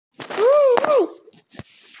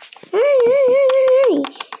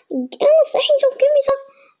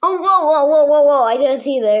whoa! I didn't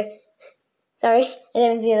see there. Sorry, I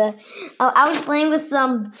didn't see that. I was playing with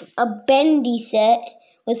a bendy set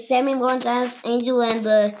with Sammy Lawrence as Angel and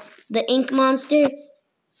the Ink Monster.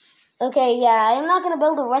 Okay, yeah, I'm not gonna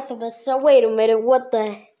build the rest of this. So wait a minute, what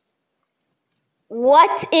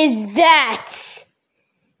is that?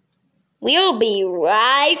 We'll be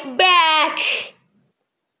right back.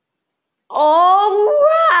 All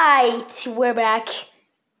right, we're back.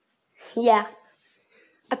 Yeah,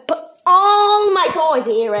 I put all my toys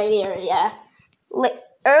here, right here. Yeah, like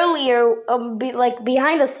earlier,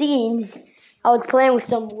 behind the scenes, I was playing with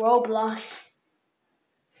some Roblox.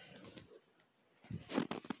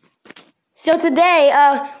 So today,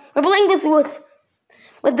 we're playing this with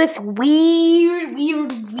this weird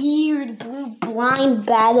blue blind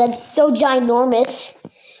bag that's so ginormous.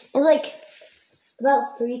 It's like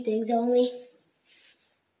about 3 things only.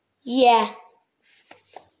 Yeah.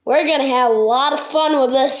 We're gonna have a lot of fun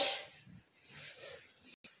with this.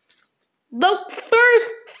 The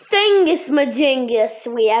first thingus-majingus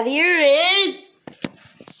we have here is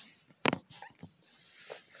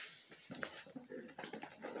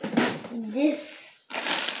this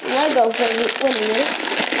Lego thing. Wait a minute.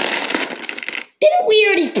 Didn't we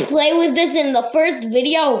already play with this in the first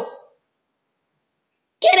video?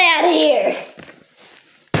 Get out of here.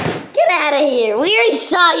 Get out of here. We already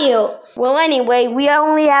saw you. Well, anyway, we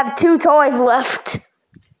only have 2 toys left.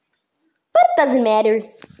 But it doesn't matter.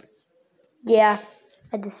 Yeah,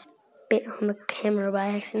 I just spit on the camera by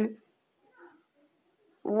accident.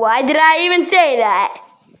 Why did I even say that?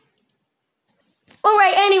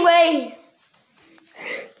 Alright, anyway.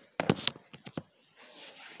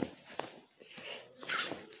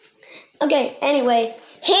 Okay, anyway.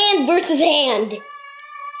 Hand versus hand.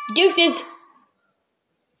 Deuces.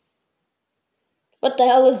 What the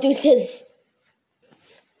hell is deuces?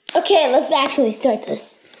 Okay, let's actually start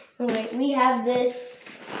this. Alright, we have this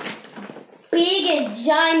big and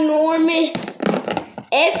ginormous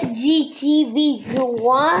FGTV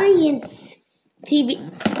Giants TV.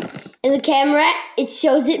 In the camera, it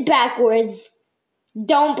shows it backwards.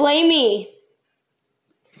 Don't blame me.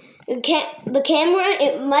 The camera,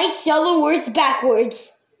 it might show the words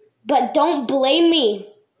backwards. But don't blame me.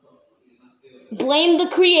 Blame the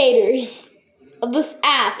creators of this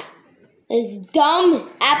app. This dumb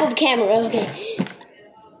Apple camera. Okay.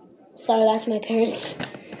 Sorry, that's my parents.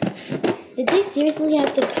 Did they seriously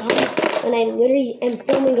have to come when I literally am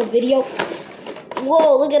filming a video?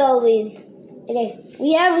 Whoa, look at all these. Okay,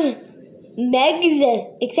 we have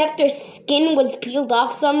Megs, except their skin was peeled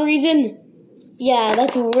off some reason. Yeah,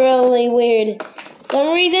 that's really weird.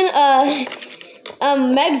 Some reason,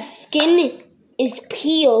 Meg's skin is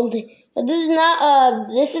peeled, but this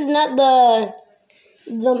is not the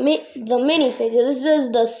minifigure. This is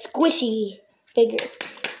the squishy figure.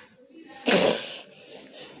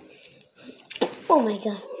 Oh my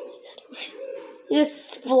god! It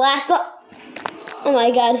just splashed up. Oh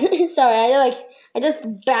my god! Sorry, I just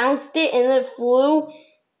bounced it and it flew,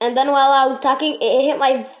 and then while I was talking, it hit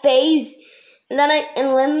my face. And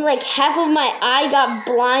then like half of my eye got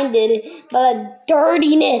blinded by the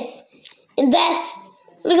dirtiness. And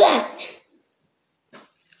look at that.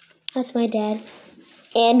 That's my dad.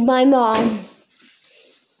 And my mom.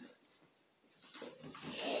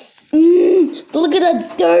 But look at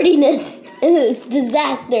the dirtiness and this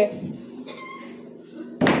disaster.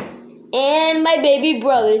 And my baby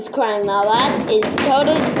brother's crying now. That is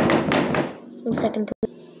totally... 1 second, please.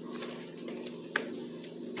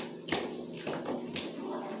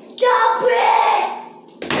 Stop it!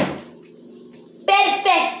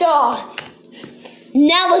 Perfecto!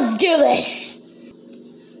 Now let's do this.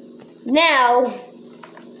 Now,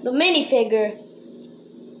 the minifigure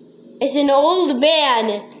is an old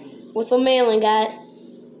man with a mailing hat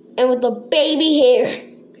and with a baby hair.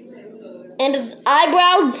 And his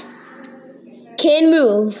eyebrows can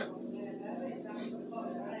move.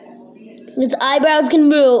 His eyebrows can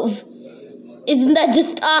move. Isn't that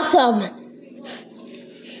just awesome?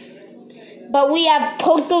 But we have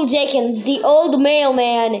Postal Jenkins, the old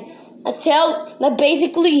mailman. That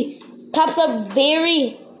basically pops up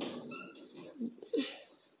very...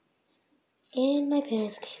 And my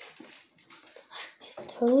parents came. It's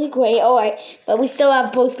totally great. Alright, but we still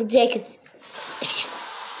have Postal Jenkins.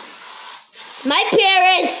 My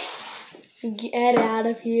parents! Get out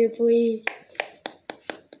of here, please.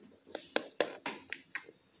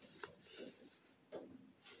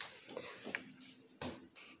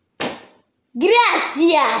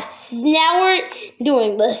 Gracias! Now we're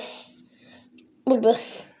doing this. Look at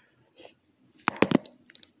this.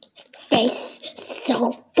 Face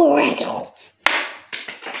so fragile.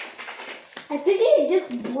 I think he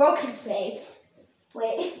just broke his face.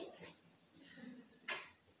 Wait.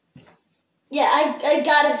 Yeah, I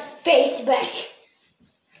got his face back.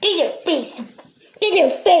 Get your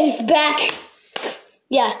face back.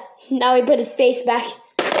 Yeah, now he put his face back.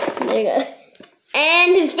 There you go.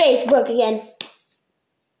 And his face broke again.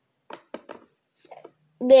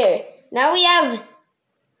 There. Now we have,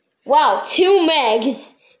 wow, 2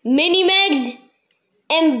 Megs. Mini Megs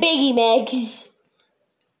and Biggie Megs.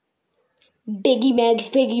 Biggie Megs,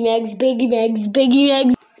 Biggie Megs, Biggie Megs, Biggie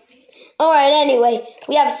Megs. Alright, anyway,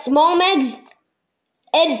 we have small Megs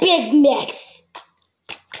and big Megs.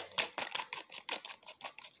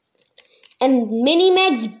 And Mini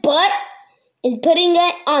Meg's butt is putting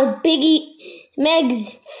it on Biggie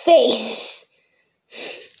Meg's face.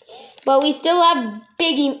 But we still have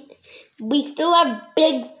bigger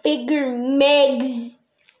Megs.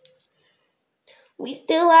 We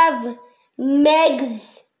still have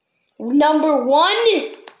Megs number 1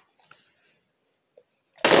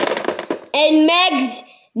 and Megs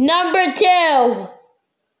number 2.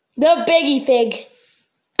 The Biggie Fig.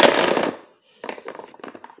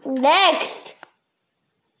 Next,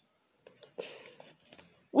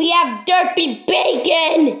 we have Derpy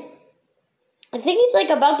Bacon. I think he's like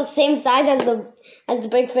about the same size as the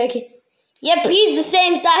Big Fig. Yep, he's the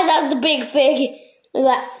same size as the Big Fig. Look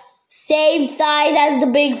at that. Same size as the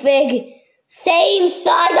Big Fig. Same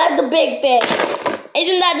size as the Big Fig.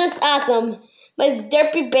 Isn't that just awesome? But it's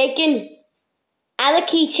Derpy Bacon and a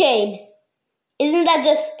keychain. Isn't that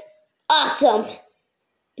just awesome?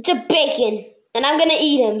 It's a bacon, and I'm gonna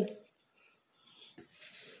eat him.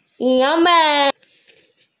 Yummy.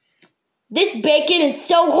 This bacon is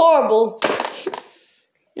so horrible.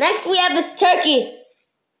 Next, we have this turkey.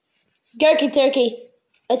 Gurky turkey.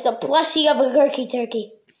 It's a plushie of a gurky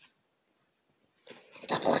turkey.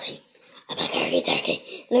 It's a plushie of a gurky turkey.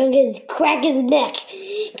 And I'm gonna crack his neck.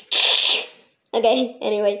 Okay,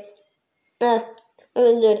 anyway. Let's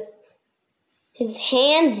do it. His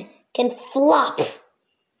hands can flop.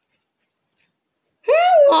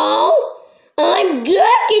 Hello, I'm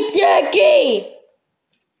Gurky Turkey.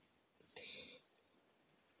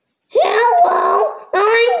 Hello,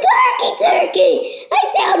 I'm Gurky Turkey. I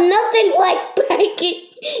sound nothing like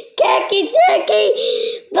Gurky Turkey,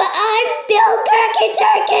 but I'm still Gurky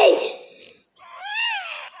Turkey.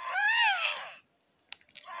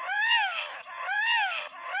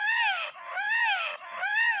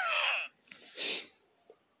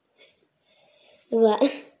 What?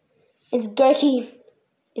 It's Gurky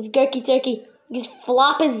Turkey. He just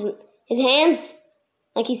flop his hands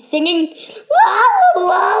like he's singing. La la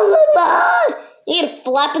la la la. He can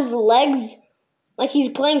flap his legs like he's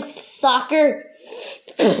playing soccer.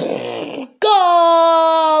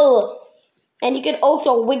 Goal! And he could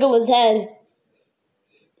also wiggle his head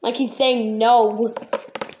like he's saying no.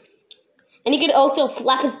 And he could also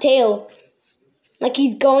flap his tail like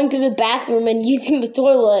he's going to the bathroom and using the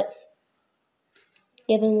toilet.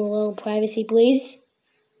 Give him a little privacy, please.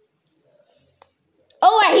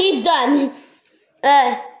 Oh, he's done.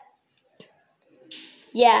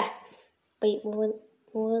 Yeah. Wait, what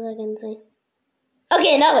was I gonna say?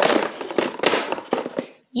 Okay, another.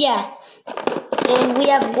 Yeah. And we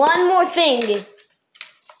have one more thing.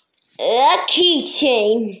 A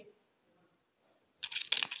keychain.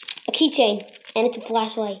 A keychain. And it's a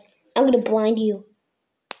flashlight. I'm gonna blind you.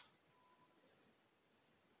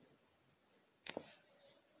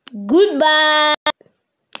 Goodbye.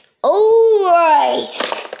 Alright.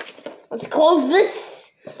 Let's close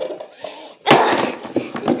this.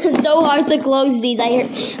 It's so hard to close these. I heard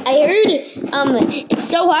it's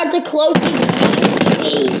so hard to close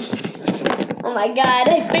these. Oh my god,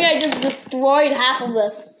 I think I just destroyed half of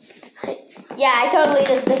this. Yeah, I totally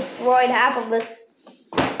just destroyed half of this.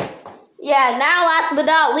 Yeah, now last but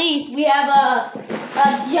not least, we have a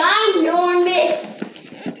ginormous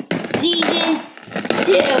season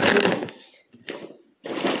 2.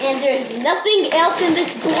 And there's nothing else in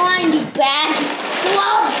this blindy bag, so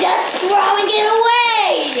I'm just throwing it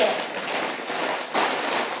away!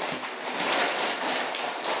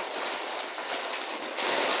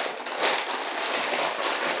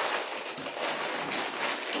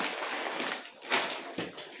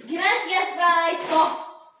 Gracias, guys. No!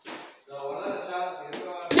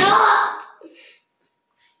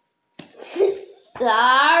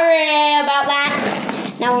 Sorry about that.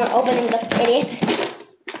 Now we're opening this idiot.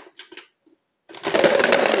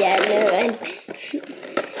 Yeah, no,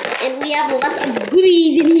 and we have lots of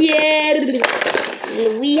goodies in here.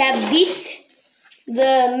 We have this,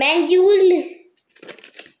 the manual.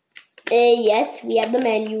 Yes, we have the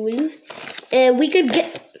manual. We could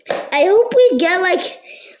get, I hope we get like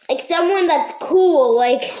like someone that's cool,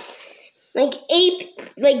 like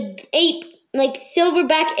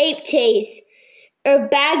silverback ape chase, or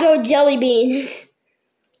Bago jelly beans,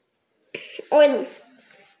 or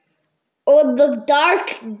the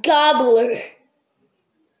dark gobbler.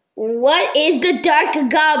 What is the dark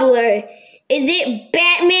gobbler? Is it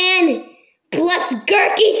Batman plus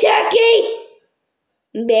Gurky Turkey?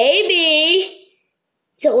 Maybe.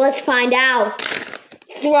 So let's find out.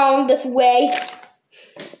 Thrown this way.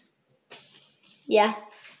 Yeah.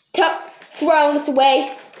 Thrown this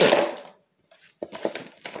way.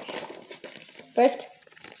 First,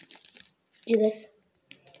 do this.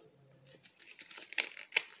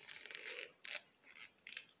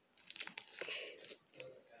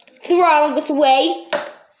 Thrown this way.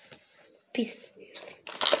 Piece of nothing.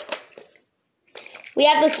 We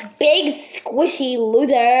have this big squishy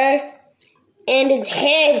loser. And his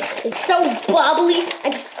head is so bubbly,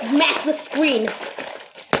 I just smacked the screen.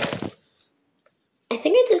 I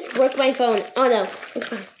think I just broke my phone. Oh no, it's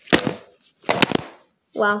fine.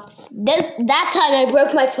 Wow, that time I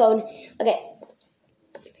broke my phone. Okay,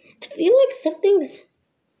 I feel like something's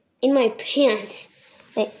in my pants.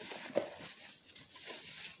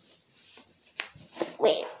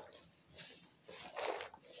 Wait.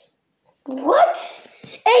 What?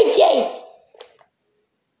 Hey, Jace!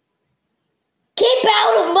 Keep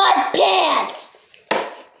out of my pants!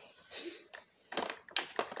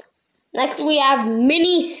 Next we have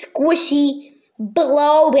mini squishy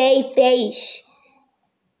blow a face.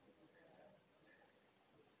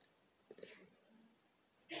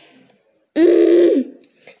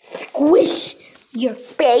 Squish your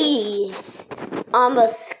face on the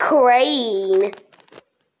screen.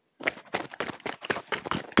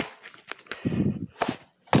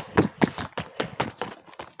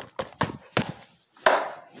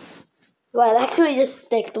 Well, it actually just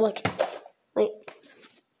sticked. Look. Wait.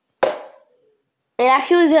 It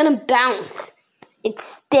actually is gonna bounce. It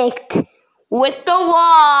sticked with the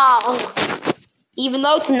wall. Even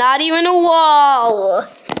though it's not even a wall.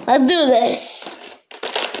 Let's do this.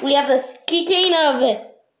 We have this keychain of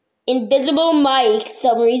invisible mic for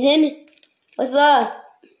some reason. What's the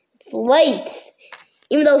lights?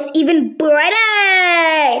 Even though it's even brighter.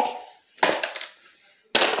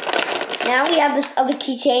 Now we have this other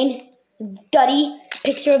keychain. Duddy,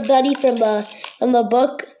 picture of Duddy from the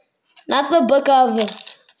book, not the book of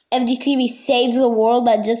FGTV Saves the World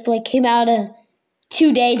that just came out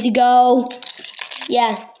 2 days ago.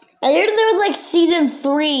 Yeah, I heard there was like season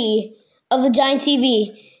 3 of the Giant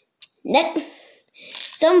TV.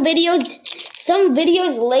 Some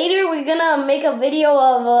videos later we're gonna make a video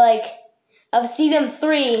of season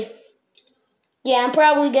 3. Yeah, I'm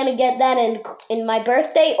probably gonna get that in my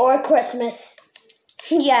birthday or Christmas.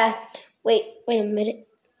 Yeah. Wait a minute.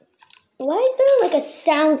 Why is there like a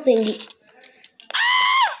sound thing?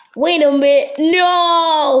 Wait a minute.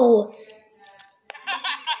 No!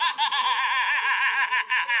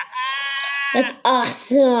 That's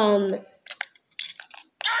awesome. Is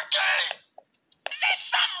there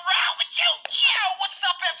something wrong with you? Yo, what's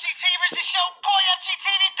up, FGTVers? It's your boy,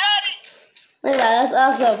 FGTV Daddy. Look at that. That's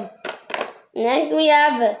awesome. Next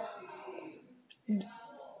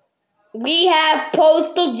we have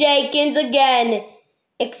Postal Jenkins again,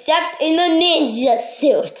 except in the ninja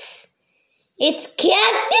suits. It's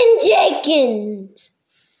Captain Jenkins.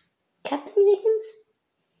 Captain Jenkins?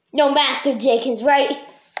 No, Master Jenkins, right?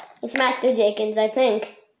 It's Master Jenkins, I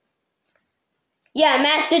think. Yeah,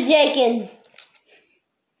 Master Jenkins.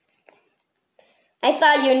 I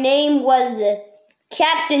thought your name was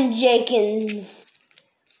Captain Jenkins.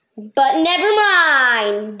 But never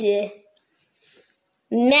mind.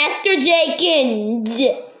 Master Jenkins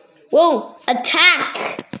will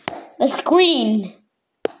attack the screen.